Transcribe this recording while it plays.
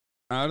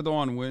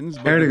Erdogan wins,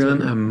 but the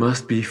Erdogan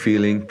must be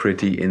feeling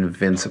pretty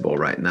invincible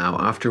right now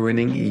after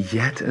winning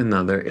yet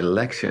another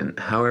election.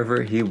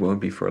 However, he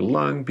won't be for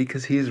long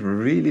because he's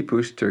really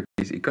pushed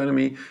Turkey's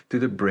economy to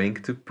the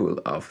brink to pull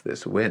off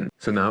this win.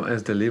 So now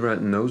as the lira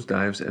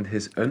nosedives and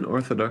his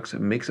unorthodox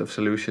mix of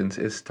solutions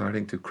is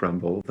starting to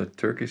crumble, the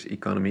Turkish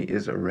economy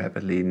is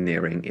rapidly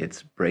nearing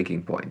its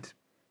breaking point.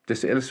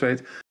 Just to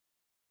illustrate,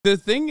 the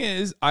thing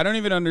is, I don't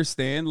even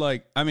understand.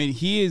 Like, I mean,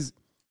 he has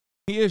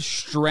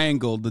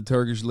strangled the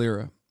Turkish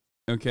lira.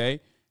 Okay.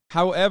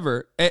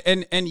 However,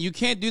 and you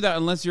can't do that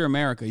unless you're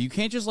America. You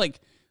can't just like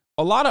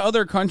a lot of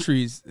other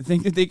countries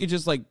think that they could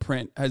just like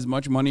print as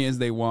much money as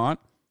they want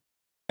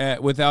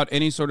without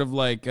any sort of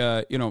like,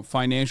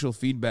 financial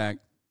feedback.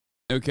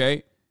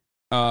 Okay.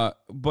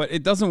 But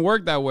it doesn't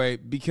work that way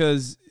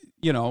because,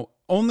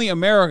 only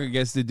America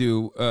gets to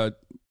do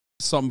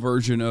some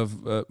version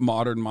of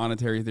modern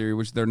monetary theory,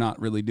 which they're not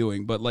really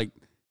doing. But like,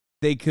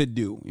 they could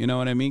do, you know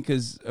what I mean?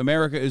 Because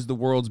America is the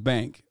world's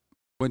bank.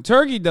 When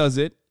Turkey does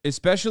it,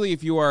 especially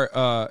if you're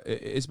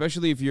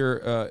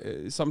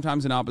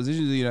sometimes in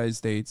opposition to the United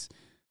States,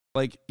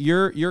 like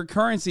your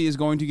currency is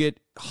going to get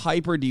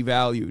hyper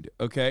devalued.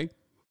 Okay.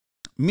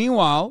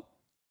 Meanwhile,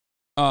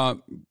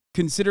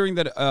 considering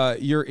that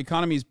your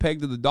economy is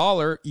pegged to the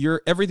dollar,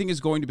 everything is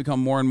going to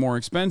become more and more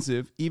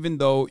expensive, even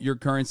though your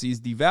currency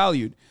is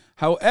devalued.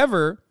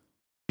 However,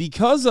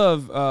 because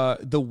of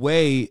the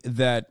way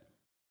that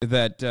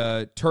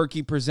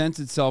Turkey presents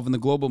itself in the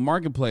global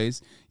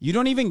marketplace, you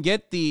don't even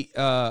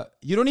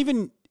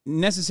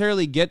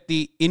necessarily get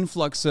the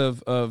influx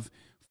of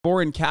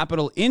foreign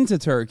capital into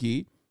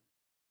Turkey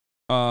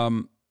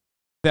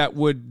that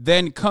would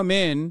then come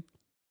in,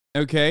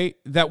 okay,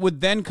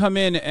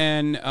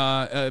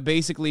 and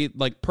basically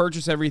like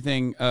purchase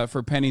everything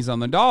for pennies on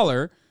the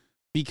dollar,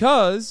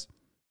 because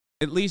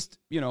at least,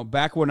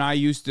 back when I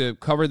used to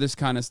cover this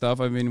kind of stuff,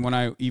 I mean, when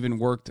I even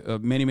worked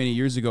many, many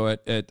years ago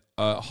at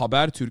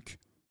Haberturk,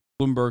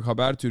 Bloomberg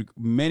Haberturk,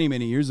 many,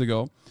 many years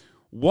ago,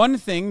 one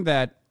thing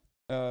that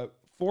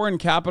foreign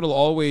capital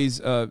always,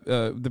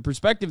 the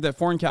perspective that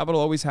foreign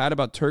capital always had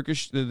about the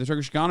Turkish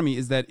economy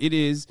is that it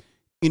is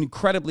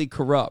incredibly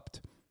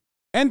corrupt.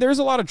 And there's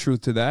a lot of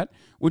truth to that,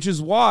 which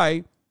is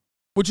why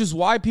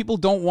people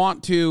don't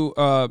want to,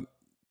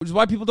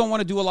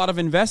 do a lot of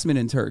investment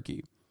in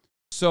Turkey.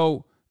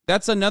 So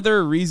that's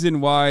another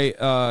reason why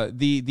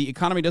the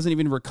economy doesn't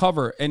even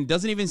recover and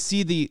doesn't even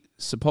see the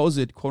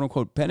supposed quote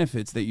unquote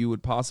benefits that you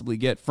would possibly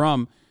get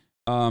from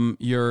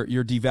your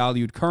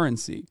devalued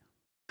currency.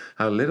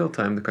 How little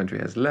time the country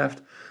has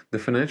left, the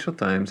Financial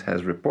Times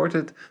has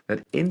reported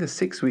that in the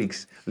 6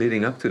 weeks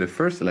leading up to the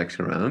first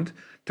election round,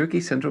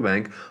 Turkey's central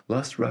bank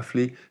lost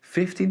roughly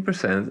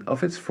 15%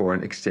 of its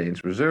foreign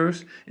exchange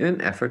reserves in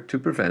an effort to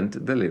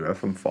prevent the lira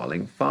from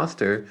falling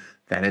faster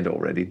than it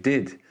already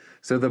did.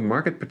 So the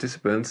market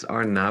participants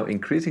are now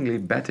increasingly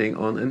betting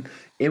on an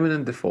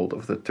imminent default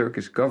of the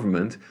Turkish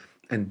government,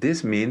 and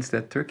this means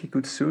that Turkey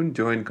could soon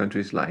join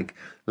countries like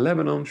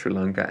Lebanon, Sri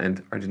Lanka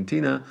and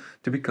Argentina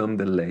to become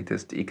the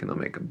latest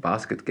economic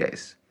basket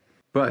case.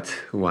 But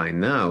why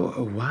now?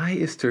 Why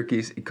is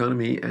Turkey's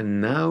economy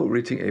now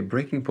reaching a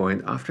breaking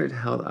point after it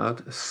held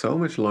out so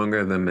much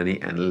longer than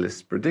many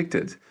analysts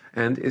predicted?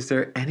 And is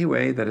there any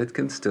way that it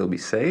can still be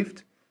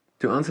saved?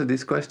 To answer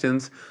these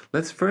questions,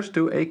 let's first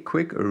do a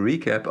quick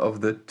recap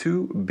of the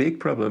two big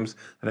problems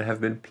that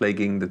have been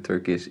plaguing the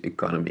Turkish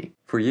economy.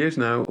 For years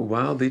now,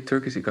 while the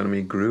Turkish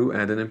economy grew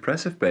at an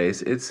impressive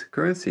pace, its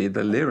currency,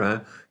 the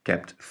lira,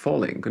 kept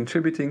falling,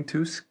 contributing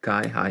to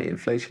sky-high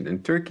inflation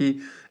in Turkey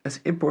as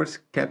imports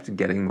kept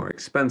getting more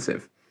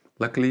expensive.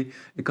 Luckily,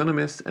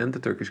 economists and the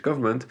Turkish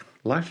government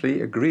largely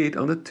agreed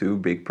on the two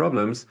big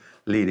problems,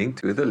 leading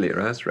to the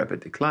lira's rapid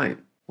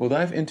decline. We'll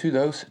dive into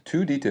those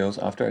two details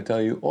after I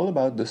tell you all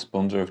about the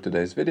sponsor of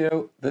today's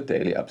video, the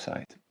Daily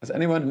Upside. As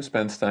anyone who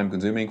spends time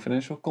consuming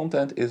financial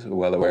content is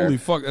well aware, holy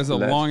fuck, that's a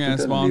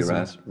long-ass sponsor.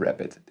 Lira's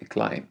rapid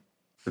decline.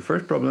 The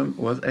first problem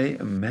was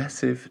a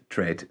massive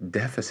trade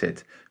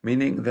deficit,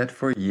 meaning that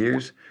for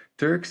years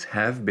Turks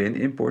have been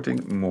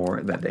importing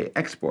more than they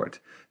export.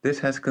 This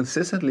has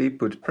consistently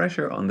put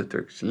pressure on the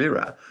Turkish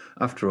lira.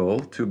 After all,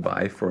 to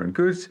buy foreign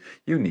goods,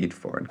 you need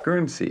foreign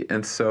currency.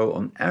 And so,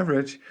 on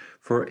average,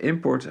 for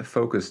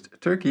import-focused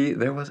Turkey,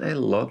 there was a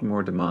lot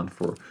more demand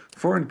for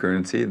foreign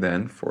currency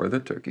than for the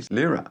Turkish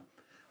lira.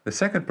 The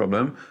second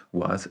problem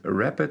was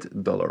rapid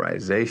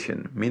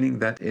dollarization, meaning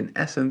that in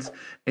essence,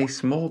 a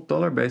small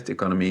dollar-based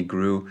economy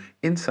grew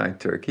inside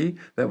Turkey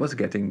that was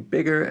getting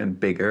bigger and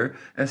bigger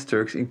as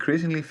Turks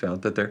increasingly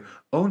felt that their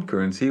own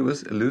currency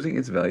was losing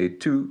its value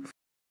too.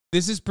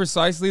 This is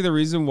precisely the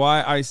reason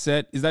why I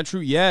said, is that true?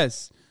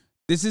 Yes.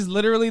 This is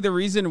literally the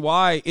reason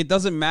why it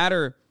doesn't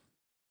matter,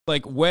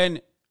 like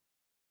when,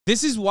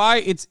 this is why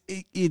it's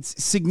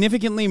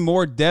significantly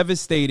more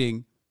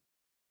devastating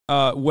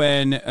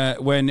when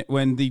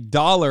the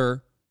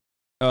dollar,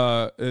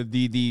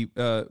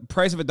 the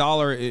price of a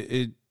dollar,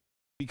 it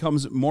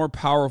becomes more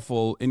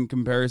powerful in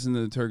comparison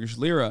to the Turkish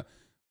lira,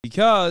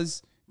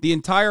 because the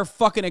entire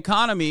fucking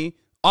economy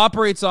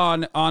operates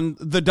on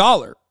the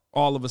dollar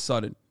all of a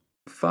sudden.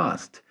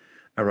 fast.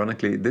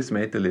 Ironically, this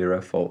made the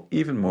lira fall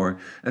even more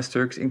as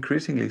Turks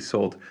increasingly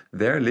sold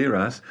their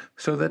liras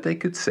so that they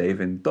could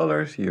save in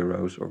dollars,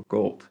 euros, or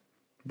gold.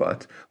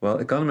 But while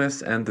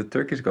economists and the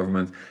Turkish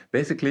government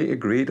basically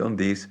agreed on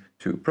these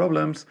two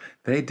problems,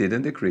 they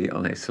didn't agree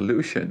on a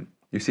solution.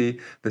 You see,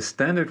 the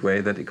standard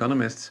way that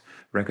economists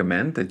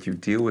recommend that you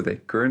deal with a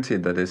currency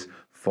that is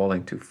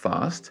falling too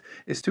fast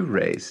is to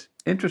raise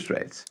interest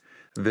rates.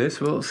 This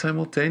will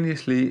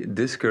simultaneously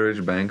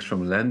discourage banks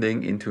from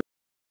lending into...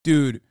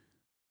 Dude,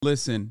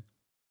 listen,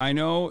 I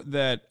know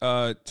that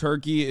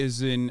Turkey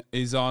is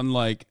on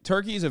like,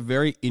 Turkey is a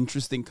very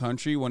interesting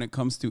country when it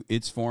comes to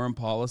its foreign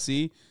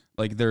policy.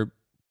 Like, they're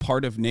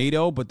part of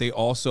NATO, but they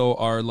also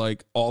are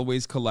like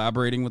always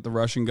collaborating with the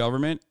Russian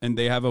government, and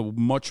they have a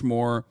much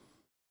more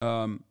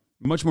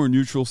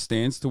neutral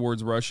stance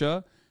towards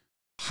Russia.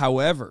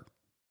 However,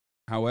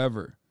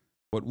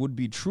 what would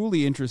be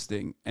truly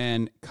interesting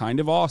and kind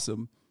of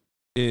awesome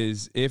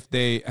is if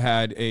they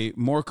had a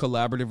more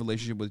collaborative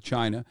relationship with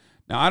China.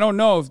 Now, I don't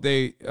know if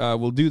they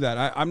will do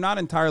that. I'm not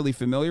entirely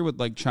familiar with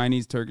like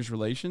Chinese-Turkish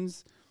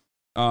relations.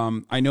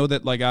 I know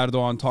that like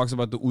Erdogan talks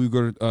about the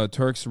Uyghur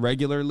Turks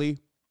regularly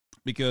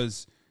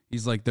because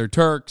he's like, they're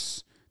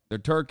Turks, they're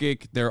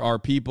Turkic, they're our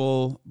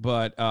people,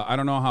 but I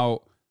don't know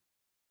how,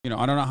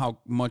 I don't know how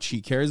much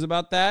he cares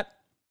about that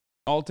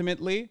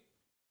ultimately.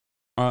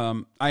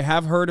 I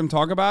have heard him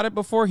talk about it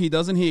before. He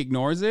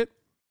ignores it.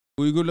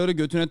 Uygurları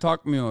götüne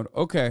takmıyor.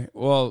 Okay,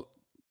 well,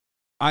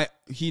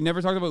 he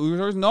never talked about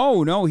Uyghurs.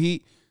 No,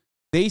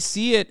 they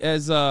see it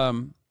as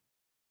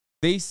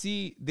they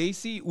see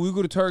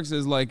Uyghur Turks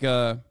as like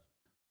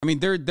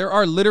there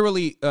are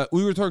literally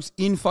Uyghur Turks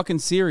in fucking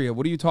Syria.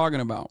 What are you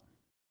talking about?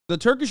 The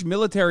Turkish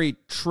military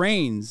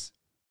trains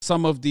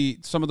some of the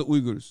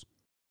Uyghurs.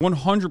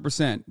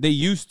 100%. They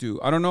used to.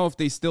 I don't know if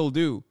they still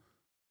do.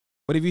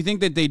 But if you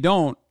think that they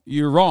don't,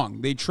 you're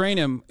wrong. They train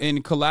them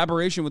in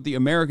collaboration with the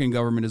American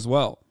government as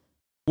well.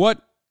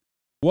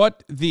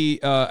 What the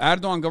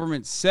Erdogan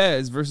government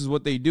says versus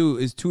what they do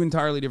is two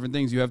entirely different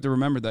things. You have to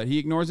remember that. He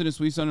ignores it and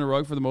sweeps under the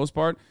rug for the most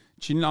part.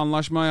 Çin'le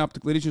anlaşma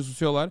yaptıkları için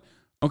susuyorlar.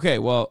 Okay,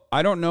 well,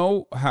 I don't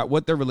know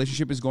what their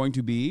relationship is going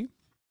to be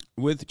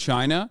with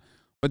China,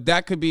 but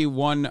that could be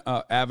one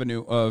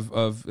avenue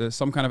of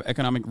some kind of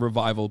economic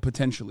revival,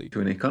 potentially.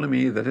 To an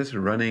economy that is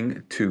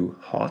running too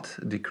hot,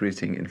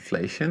 decreasing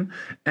inflation,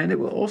 and it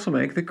will also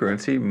make the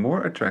currency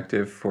more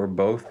attractive for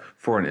both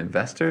foreign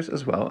investors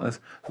as well as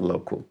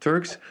local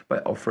Turks by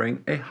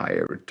offering a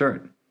higher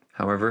return.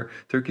 However,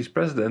 Turkey's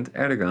President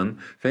Erdogan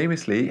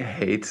famously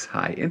hates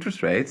high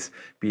interest rates,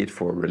 be it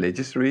for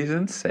religious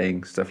reasons,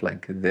 saying stuff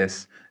like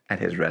this at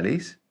his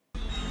rallies.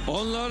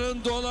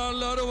 Onların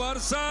dolarları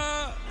varsa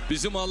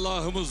bizim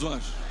Allah'ımız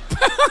var.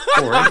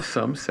 Or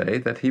some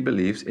say that he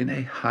believes in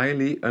a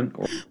highly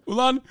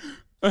Ulan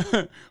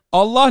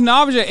Allah ne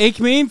yapacak?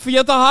 Ekmeğin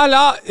fiyatı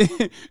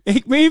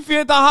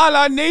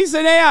hala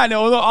neyse ne yani.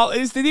 Onu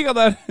istediği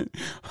kadar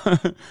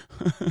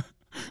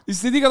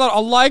istediği kadar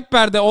Allah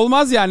Ekber de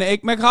olmaz yani.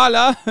 Ekmek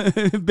hala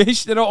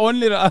 5 lira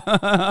 10 lira.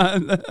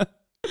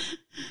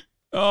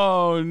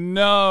 Oh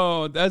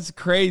no, that's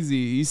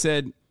crazy. He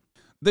said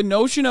the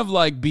notion of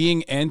like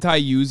being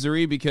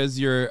anti-usury because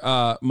you're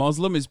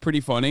Muslim is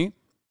pretty funny.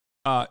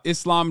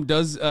 Islam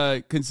does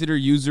consider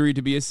usury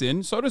to be a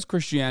sin. So does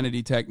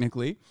Christianity,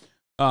 technically.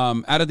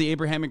 Out of the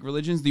Abrahamic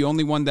religions, the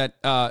only one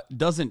that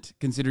doesn't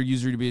consider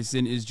usury to be a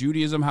sin is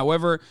Judaism.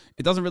 However,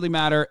 it doesn't really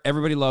matter.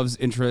 Everybody loves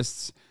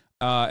interests.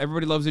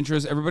 Everybody loves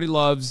interest. Everybody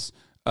loves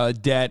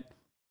debt.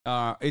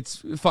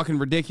 It's fucking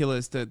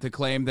ridiculous to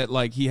claim that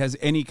like he has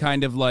any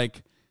kind of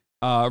like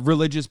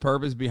religious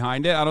purpose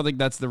behind it. I don't think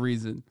that's the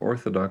reason.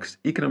 Orthodox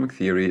economic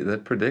theory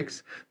that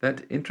predicts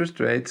that interest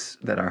rates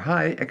that are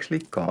high actually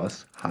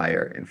cause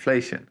higher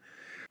inflation.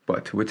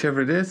 But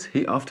whichever it is,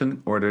 he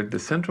often ordered the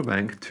central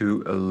bank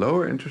to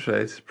lower interest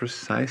rates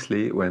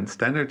precisely when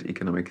standard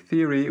economic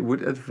theory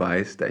would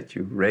advise that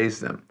you raise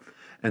them.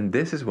 And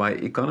this is why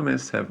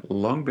economists have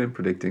long been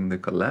predicting the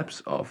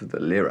collapse of the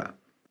lira.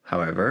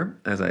 However,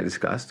 as I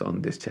discussed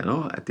on this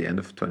channel at the end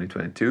of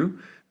 2022,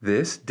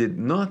 this did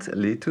not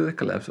lead to the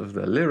collapse of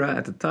the lira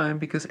at the time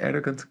because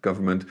Erdogan's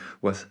government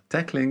was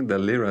tackling the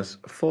lira's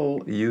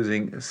fall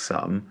using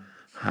some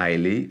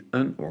highly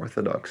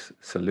unorthodox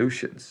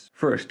solutions.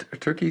 First,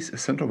 Turkey's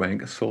central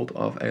bank sold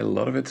off a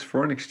lot of its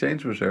foreign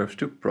exchange reserves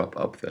to prop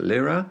up the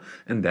lira,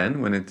 and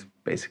then when it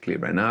basically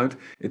ran out,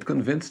 it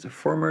convinced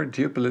former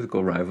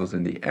geopolitical rivals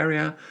in the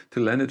area to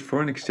lend it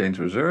foreign exchange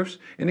reserves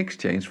in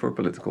exchange for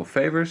political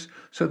favors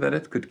so that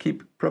it could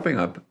keep propping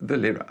up the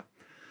lira.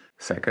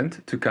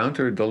 Second, to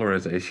counter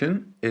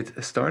dollarization, it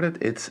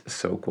started its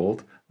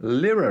so-called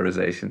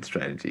lirarization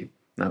strategy.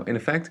 Now, in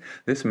effect,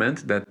 this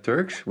meant that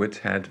Turks, which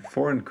had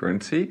foreign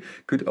currency,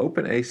 could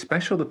open a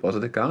special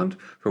deposit account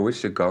for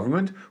which the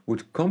government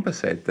would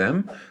compensate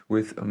them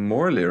with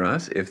more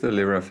liras if the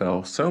lira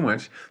fell so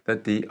much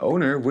that the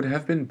owner would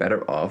have been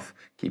better off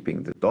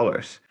keeping the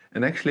dollars.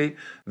 And actually,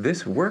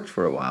 this worked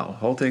for a while,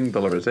 halting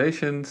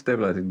dollarization,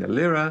 stabilizing the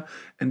lira,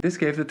 and this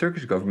gave the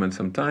Turkish government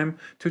some time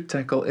to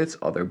tackle its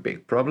other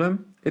big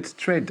problem, its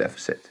trade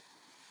deficit.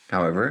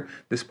 However,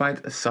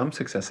 despite some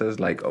successes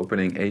like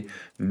opening a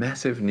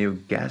massive new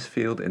gas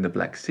field in the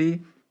Black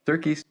Sea,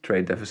 Turkey's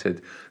trade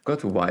deficit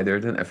got wider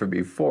than ever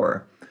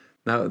before.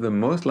 Now, the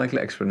most likely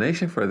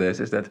explanation for this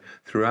is that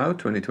throughout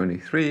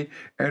 2023,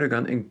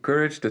 Erdogan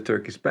encouraged the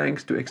Turkish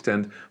banks to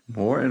extend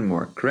more and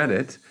more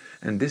credit,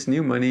 and this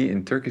new money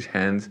in Turkish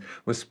hands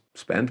was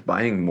spent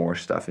buying more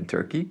stuff in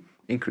Turkey,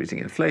 increasing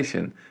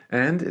inflation,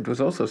 and it was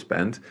also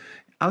spent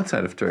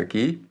outside of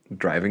Turkey,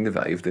 driving the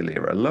value of the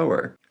lira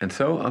lower. And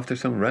so, after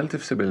some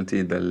relative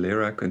stability, the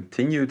lira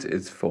continued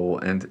its fall,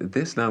 and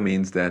this now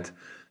means that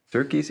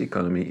Turkey's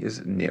economy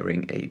is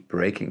nearing a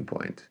breaking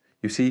point.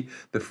 You see,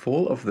 the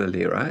fall of the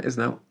lira is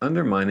now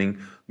undermining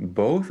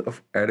both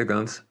of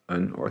Erdogan's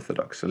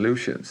unorthodox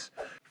solutions.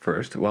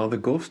 First, while the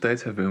Gulf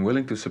states have been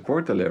willing to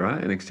support the lira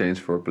in exchange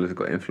for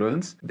political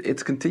influence,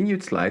 its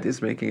continued slide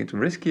is making it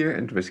riskier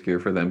and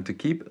riskier for them to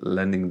keep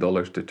lending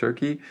dollars to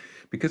Turkey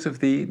because of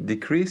the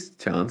decreased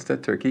chance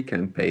that Turkey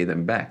can pay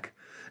them back.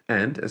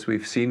 And as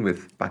we've seen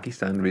with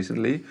Pakistan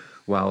recently,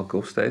 while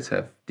Gulf states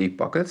have deep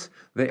pockets,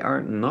 they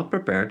are not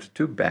prepared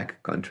to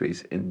back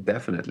countries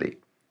indefinitely.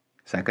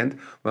 Second,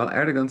 while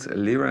Erdogan's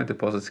lira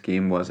deposit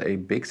scheme was a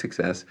big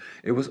success,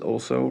 it was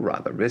also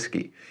rather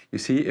risky. You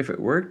see, if it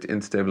worked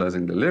in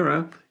stabilizing the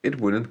lira, it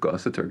wouldn't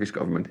cost the Turkish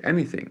government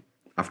anything.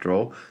 After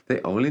all,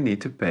 they only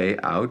need to pay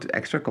out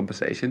extra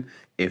compensation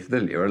if the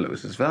lira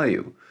loses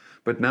value.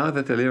 But now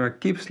that the lira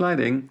keeps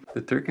sliding,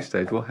 the Turkish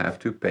state will have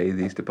to pay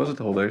these deposit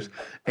holders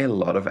a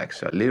lot of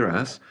extra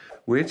liras,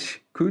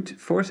 which could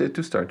force it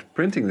to start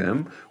printing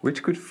them,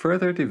 which could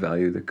further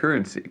devalue the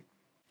currency.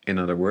 In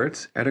other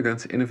words,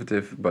 Erdogan's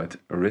innovative but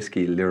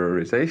risky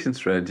liraization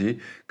strategy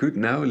could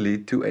now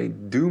lead to a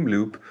doom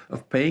loop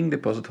of paying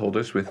deposit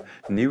holders with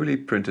newly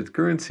printed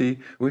currency,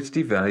 which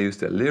devalues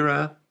the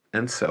lira,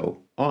 and so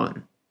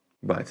on.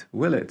 But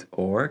will it,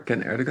 or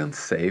can Erdogan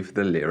save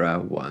the lira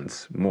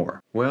once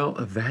more? Well,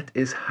 that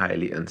is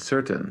highly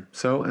uncertain.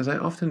 So, as I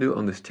often do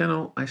on this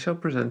channel, I shall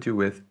present you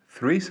with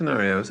 3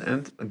 scenarios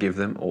and give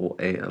them all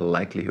a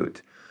likelihood.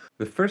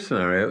 The first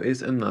scenario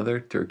is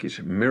another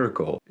Turkish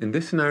miracle. In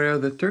this scenario,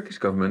 the Turkish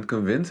government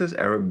convinces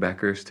Arab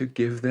backers to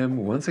give them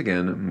once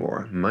again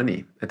more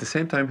money. At the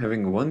same time,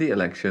 having won the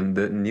election,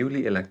 the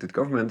newly elected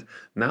government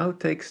now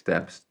takes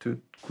steps to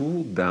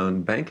cool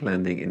down bank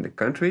lending in the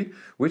country,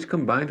 which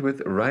combined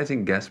with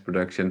rising gas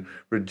production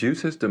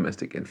reduces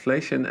domestic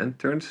inflation and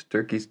turns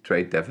Turkey's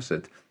trade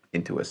deficit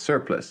into a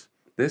surplus.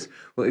 This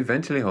will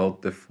eventually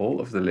halt the fall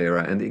of the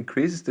lira and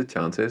increases the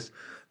chances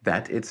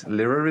that its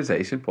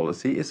liraization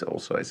policy is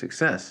also a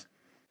success.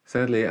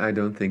 Sadly, I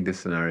don't think this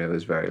scenario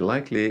is very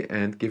likely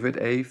and give it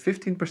a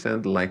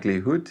 15%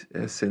 likelihood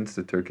since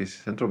the Turkish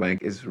central bank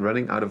is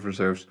running out of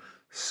reserves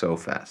so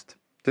fast.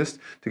 Just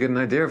to get an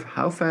idea of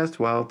how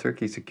fast, while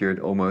Turkey secured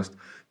almost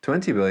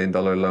 $20 billion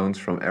loans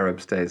from Arab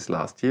states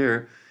last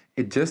year,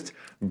 it just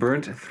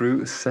burnt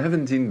through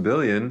 $17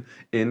 billion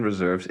in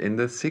reserves in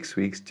the 6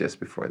 weeks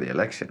just before the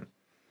election.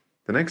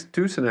 The next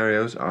 2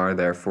 scenarios are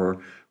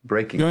therefore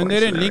breaking point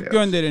scenarios.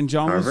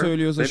 However,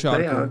 they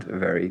play out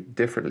very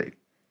differently.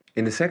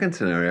 In the second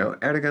scenario,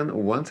 Erdogan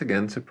once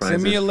again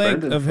surprises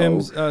friend and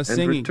foe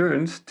and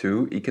returns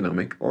to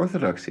economic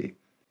orthodoxy.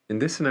 In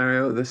this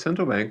scenario, the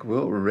central bank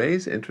will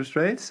raise interest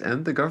rates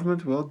and the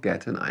government will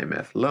get an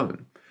IMF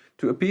loan.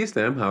 To appease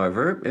them,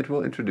 however, it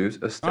will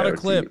introduce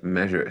austerity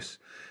measures.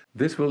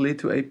 This will lead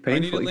to a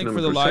painful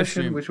economic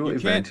recession, which will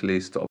eventually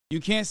stop.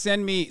 You can't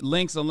send me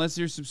links unless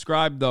you're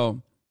subscribed,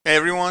 though. Hey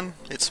everyone,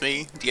 it's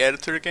me, the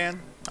editor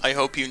again. I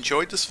hope you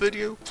enjoyed this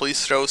video.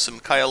 Please throw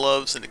some Kaya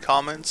loves in the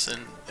comments,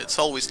 and it's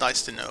always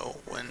nice to know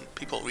when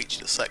people reach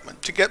this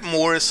segment. To get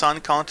more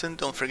Hasan content,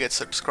 don't forget to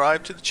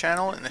subscribe to the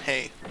channel, and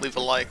hey, leave a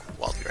like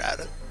while you're at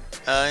it.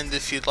 And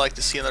if you'd like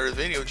to see another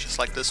video just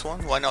like this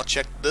one, why not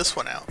check this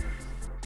one out?